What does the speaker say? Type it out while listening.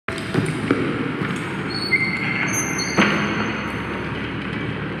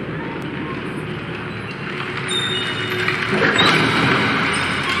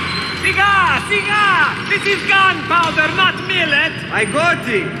This is gunpowder, not millet! I got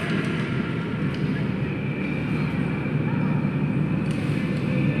it!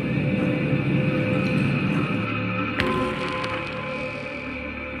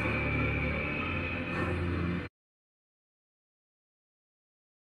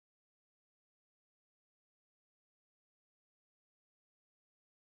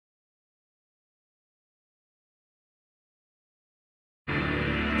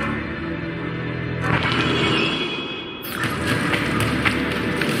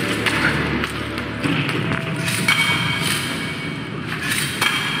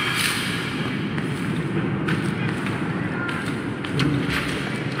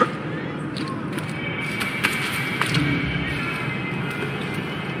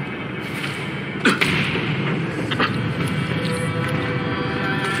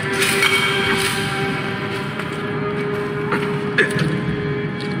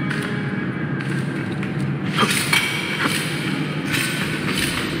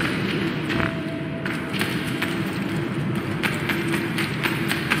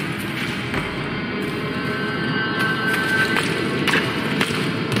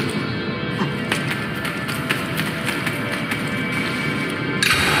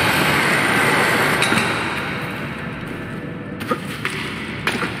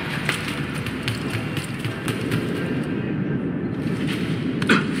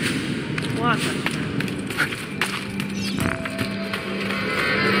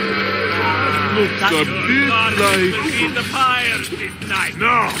 Looks a bit like... In the fire this night.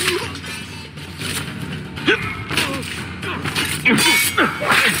 No!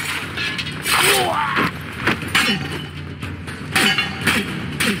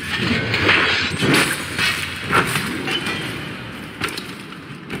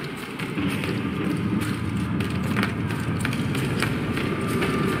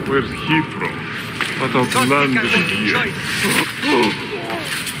 Where's he from? I thought landed here.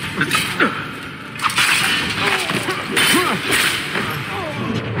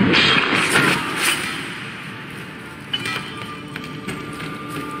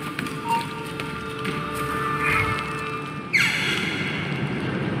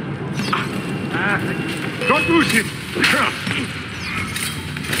 Don't lose him!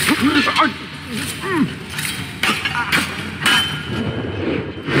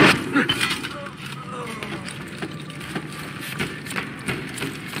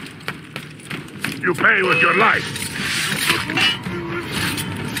 You pay with your life.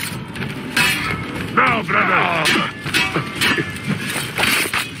 Now, brother!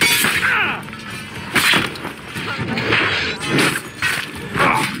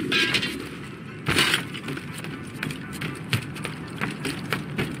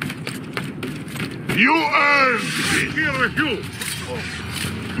 You earned it! Here with you!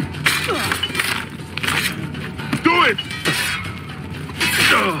 Do it!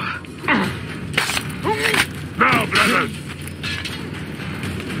 Now, brothers!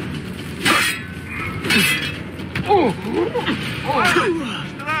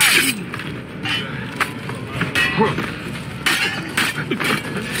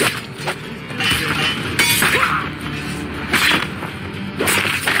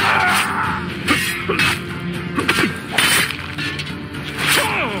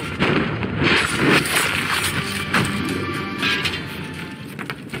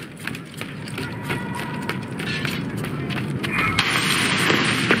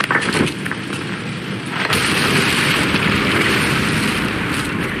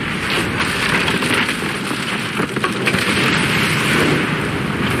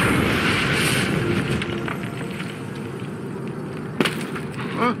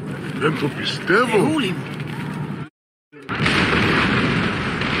 Δεν το πιστεύω.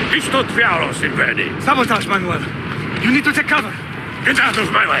 Ich stood Fiaros in ready. Sabotage, Manuel. You need to take cover. Get out of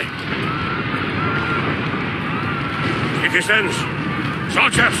my way. Citizens,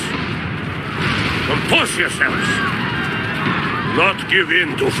 soldiers, compose yourselves. Not give in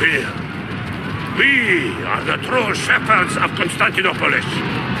to fear. We are the true shepherds of Constantinopolis.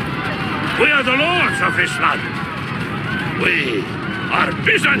 We are the lords of this land. We are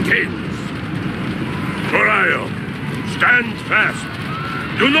Byzantines. Palaio, stand fast.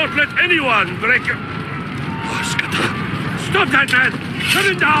 Do not let anyone break your... Stop that man! Shut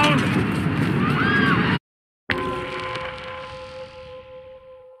it down!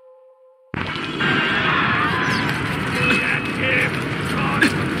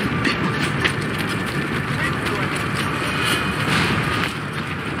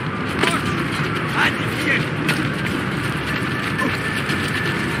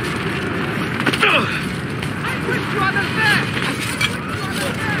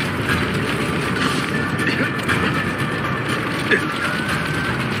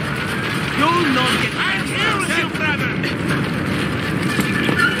 not get... I'm here with you, brother!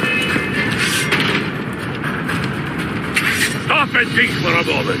 Stop and think for a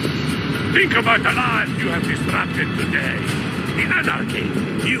moment. Think about the lives you have disrupted today. The anarchy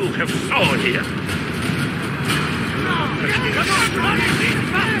you have sown here. Come on,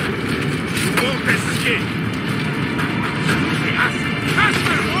 move this skin.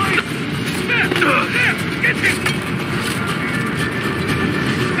 Faster, boys! There! Get him!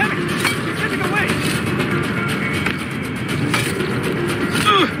 Damn it! He's getting away!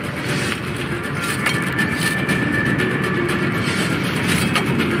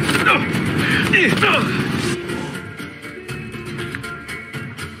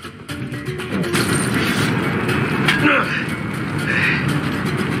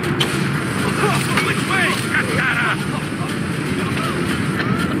 Which way, Katara?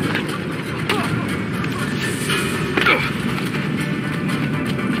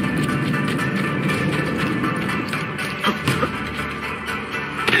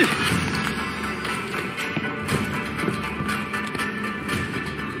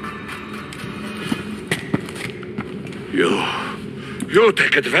 You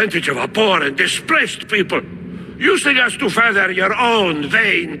take advantage of our poor and displaced people, using us to further your own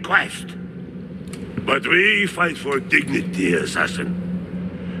vain quest. But we fight for dignity,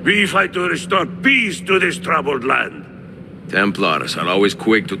 Assassin. We fight to restore peace to this troubled land. Templars are always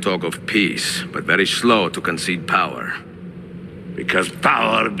quick to talk of peace, but very slow to concede power. Because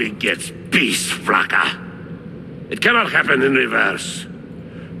power begets peace, Flaka. It cannot happen in reverse.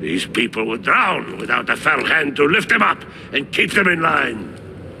 These people would drown without a fell hand to lift them up and keep them in line.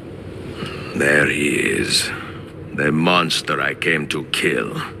 There he is. The monster I came to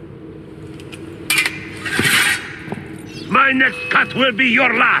kill. My next cut will be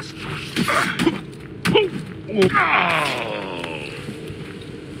your last.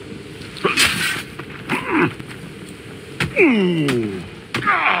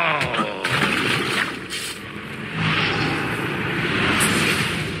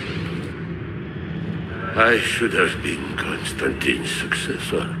 I should have been Constantine's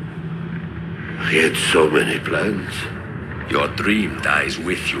successor. He had so many plans. Your dream dies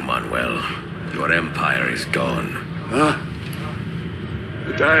with you, Manuel. Your empire is gone. Ah,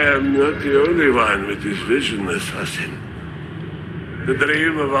 but I am not the only one with this vision, Assassin. The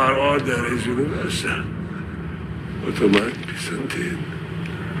dream of our order is universal. Ottoman, Byzantine.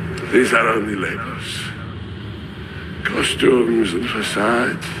 These are only labels. Costumes and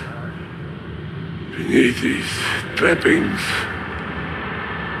facades. Beneath these trappings,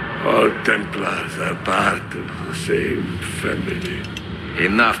 all Templars are part of the same family.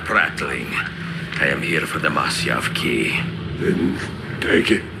 Enough prattling. I am here for the Masyav key. Then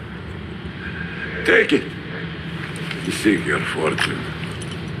take it. Take it. And seek your fortune.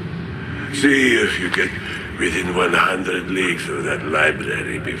 See if you get within 100 leagues of that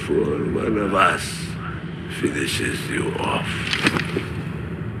library before one of us finishes you off.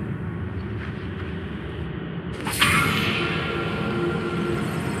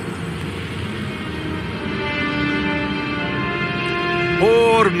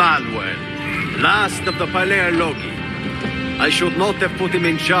 Poor Manuel, last of the Palaiologi. I should not have put him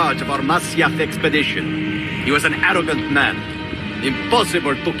in charge of our Masyath expedition. He was an arrogant man,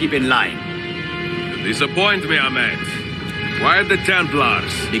 impossible to keep in line. You disappoint me, Ahmed. Why the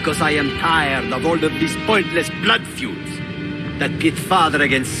Templars? Because I am tired of all of these pointless blood feuds that pit father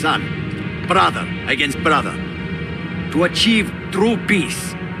against son, brother against brother. To achieve true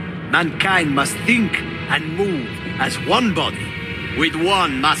peace, mankind must think and move as one body, with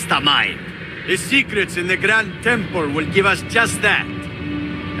one mastermind. The secrets in the Grand Temple will give us just that.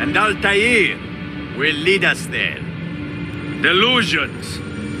 And Altair will lead us there. Delusions.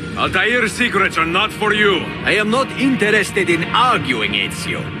 Altair's secrets are not for you. I am not interested in arguing,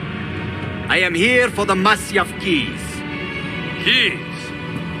 Ezio. I am here for the Masyav keys. Keys?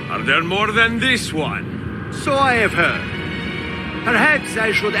 Are there more than this one? So I have heard. Perhaps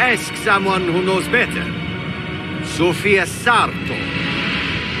I should ask someone who knows better. Sofia Sarto.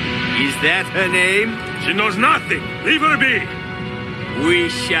 Is that her name? She knows nothing. Leave her be. We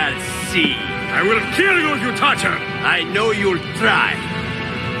shall see. I will kill you if you touch her. I know you'll try.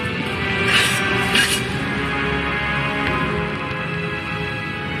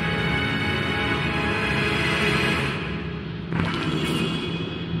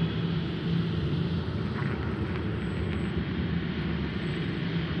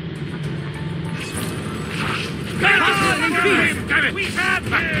 We have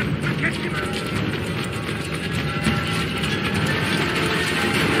him! Get him out!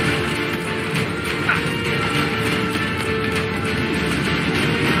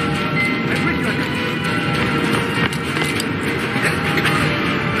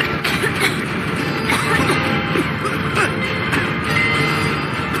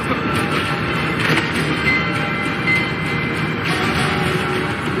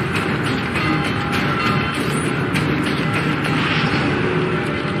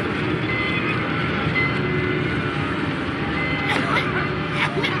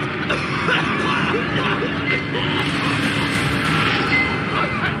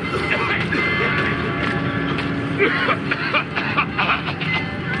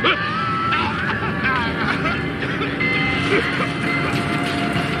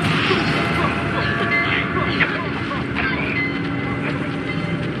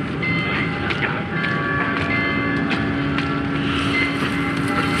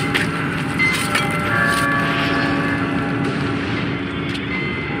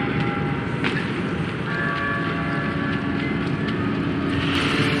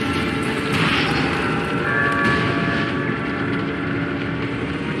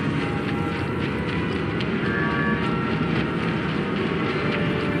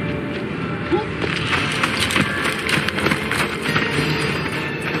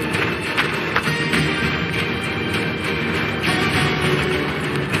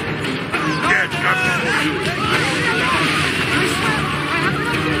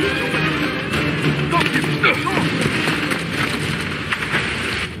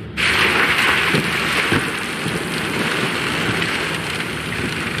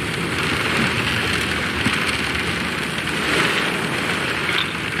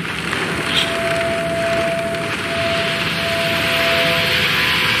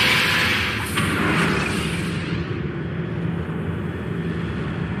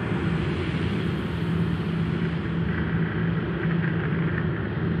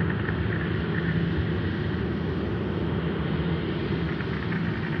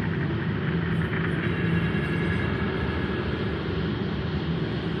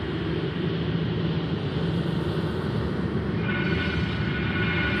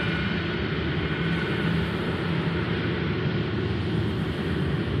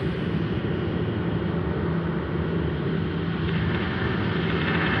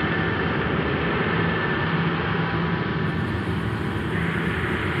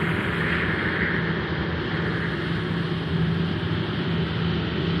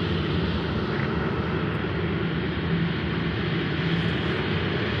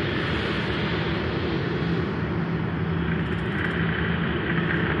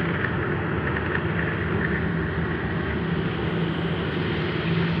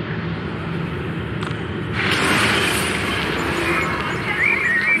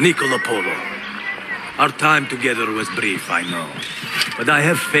 Niccolo Polo. Our time together was brief, I know. But I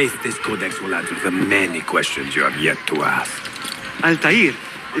have faith this codex will answer the many questions you have yet to ask. Altair,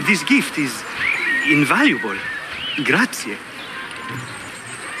 this gift is invaluable. Grazie.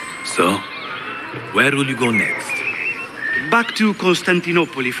 So, where will you go next? Back to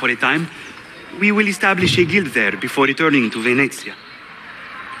Constantinople for a time. We will establish a guild there before returning to Venezia.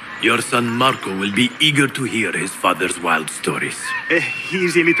 Your son Marco will be eager to hear his father's wild stories. He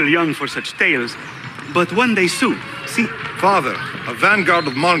is a little young for such tales, but one day soon. See? Father, a vanguard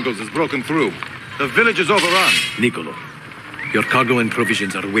of Mongols has broken through. The village is overrun. Niccolo, your cargo and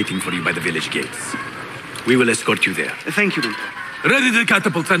provisions are waiting for you by the village gates. We will escort you there. Thank you, Mentor. Ready the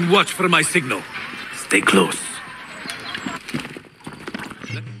catapults and watch for my signal. Stay close.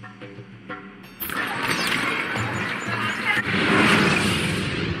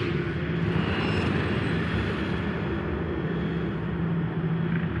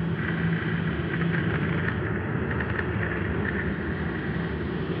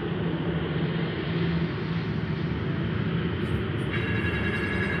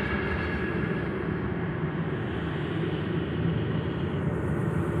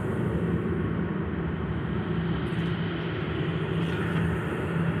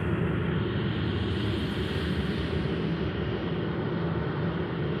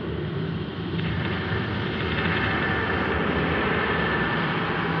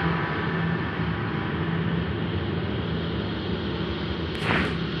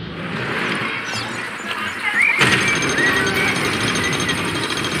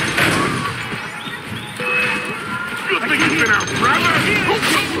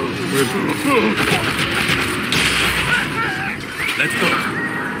 Let's go.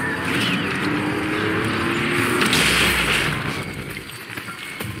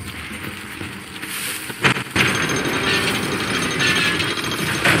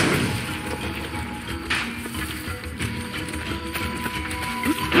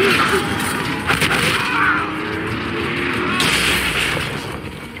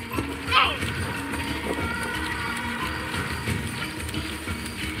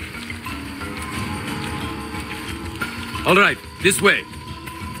 All right, this way.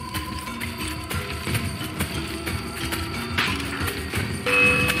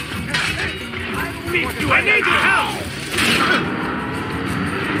 I need your help!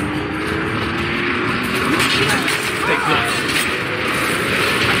 Stay close.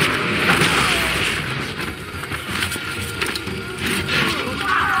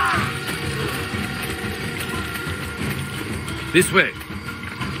 This way.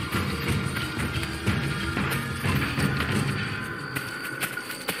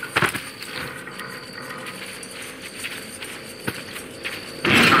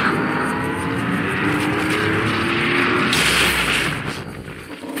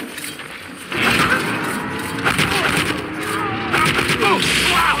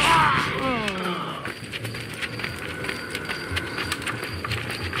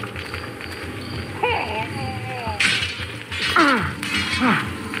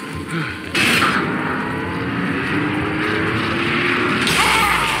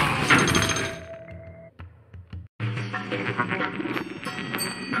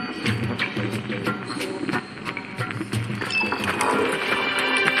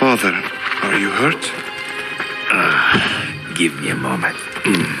 Father, are you hurt? Give me a moment.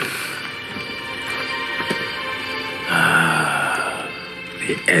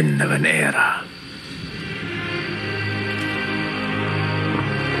 The end of an era.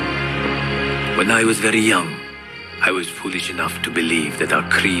 When I was very young, I was foolish enough to believe that our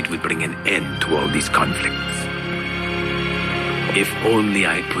creed would bring an end to all these conflicts. If only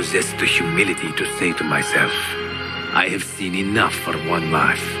I possessed the humility to say to myself, I have seen enough for one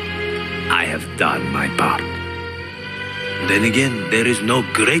life. I have done my part. Then again, there is no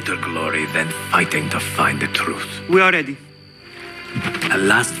greater glory than fighting to find the truth. We are ready. A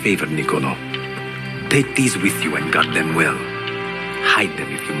last favor, Niccolo. Take these with you and guard them well. Hide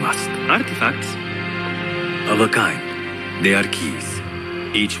them if you must. Artifacts? Of a kind. They are keys.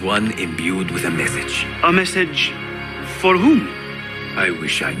 Each one imbued with a message. A message for whom? I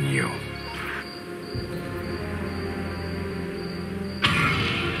wish I knew.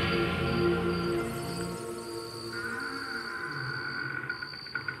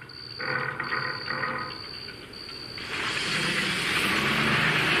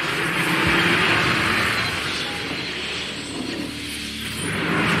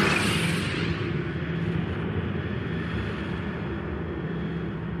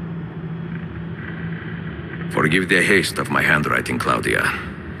 Forgive the haste of my handwriting, Claudia.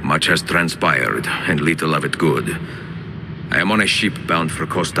 Much has transpired, and little of it good. I am on a ship bound for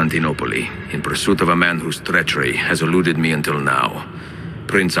Constantinople, in pursuit of a man whose treachery has eluded me until now.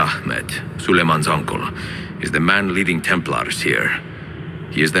 Prince Ahmed, Suleiman's uncle, is the man leading Templars here.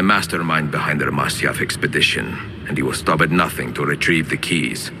 He is the mastermind behind their Masyaf expedition, and he will stop at nothing to retrieve the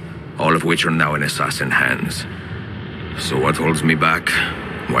keys, all of which are now in assassin hands. So what holds me back?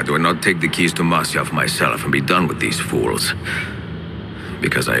 Why do I not take the keys to Masyaf myself and be done with these fools?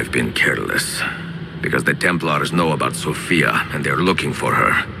 Because I have been careless. Because the Templars know about Sophia, and they're looking for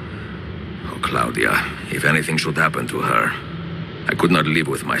her. Oh, Claudia, if anything should happen to her, I could not live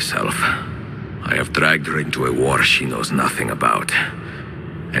with myself. I have dragged her into a war she knows nothing about.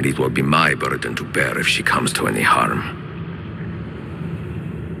 And it will be my burden to bear if she comes to any harm.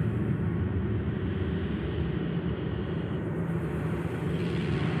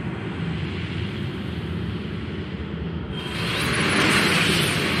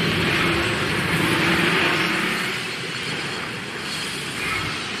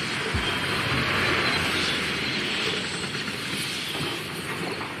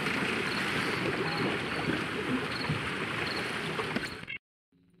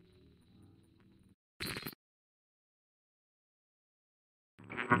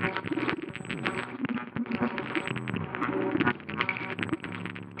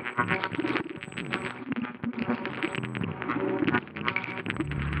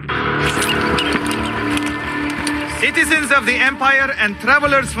 Citizens of the Empire and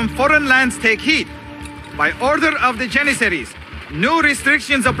travelers from foreign lands take heed. By order of the Janissaries, new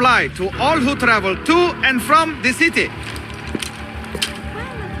restrictions apply to all who travel to and from the city.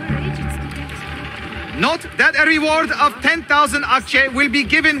 Note that a reward of 10,000 akçe will be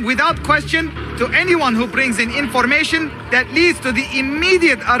given without question to anyone who brings in information that leads to the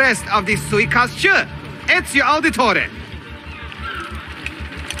immediate arrest of the suikastçı. Ezio Auditore.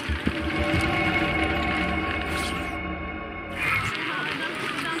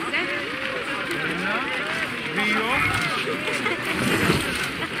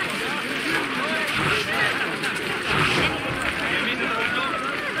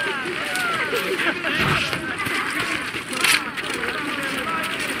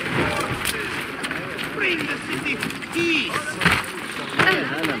 Bring the city peace.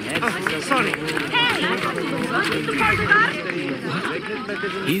 Sorry.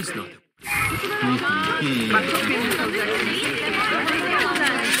 He's not.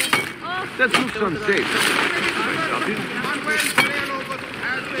 That looks unsafe.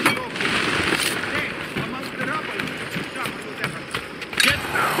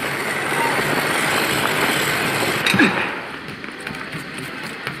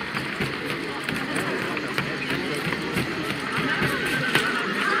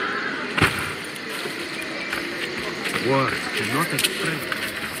 Words cannot express.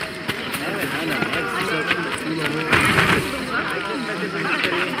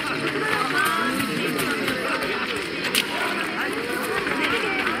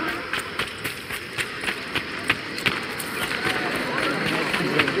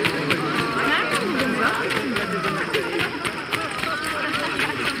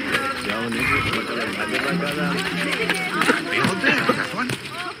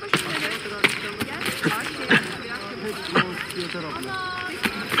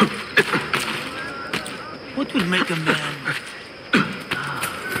 What will make a man?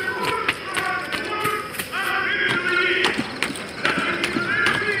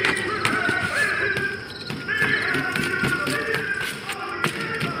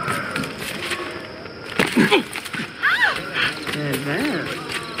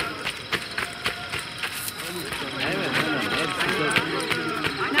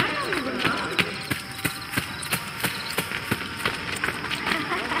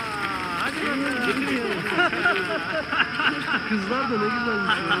 Kızlar da ne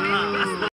güzelmiş.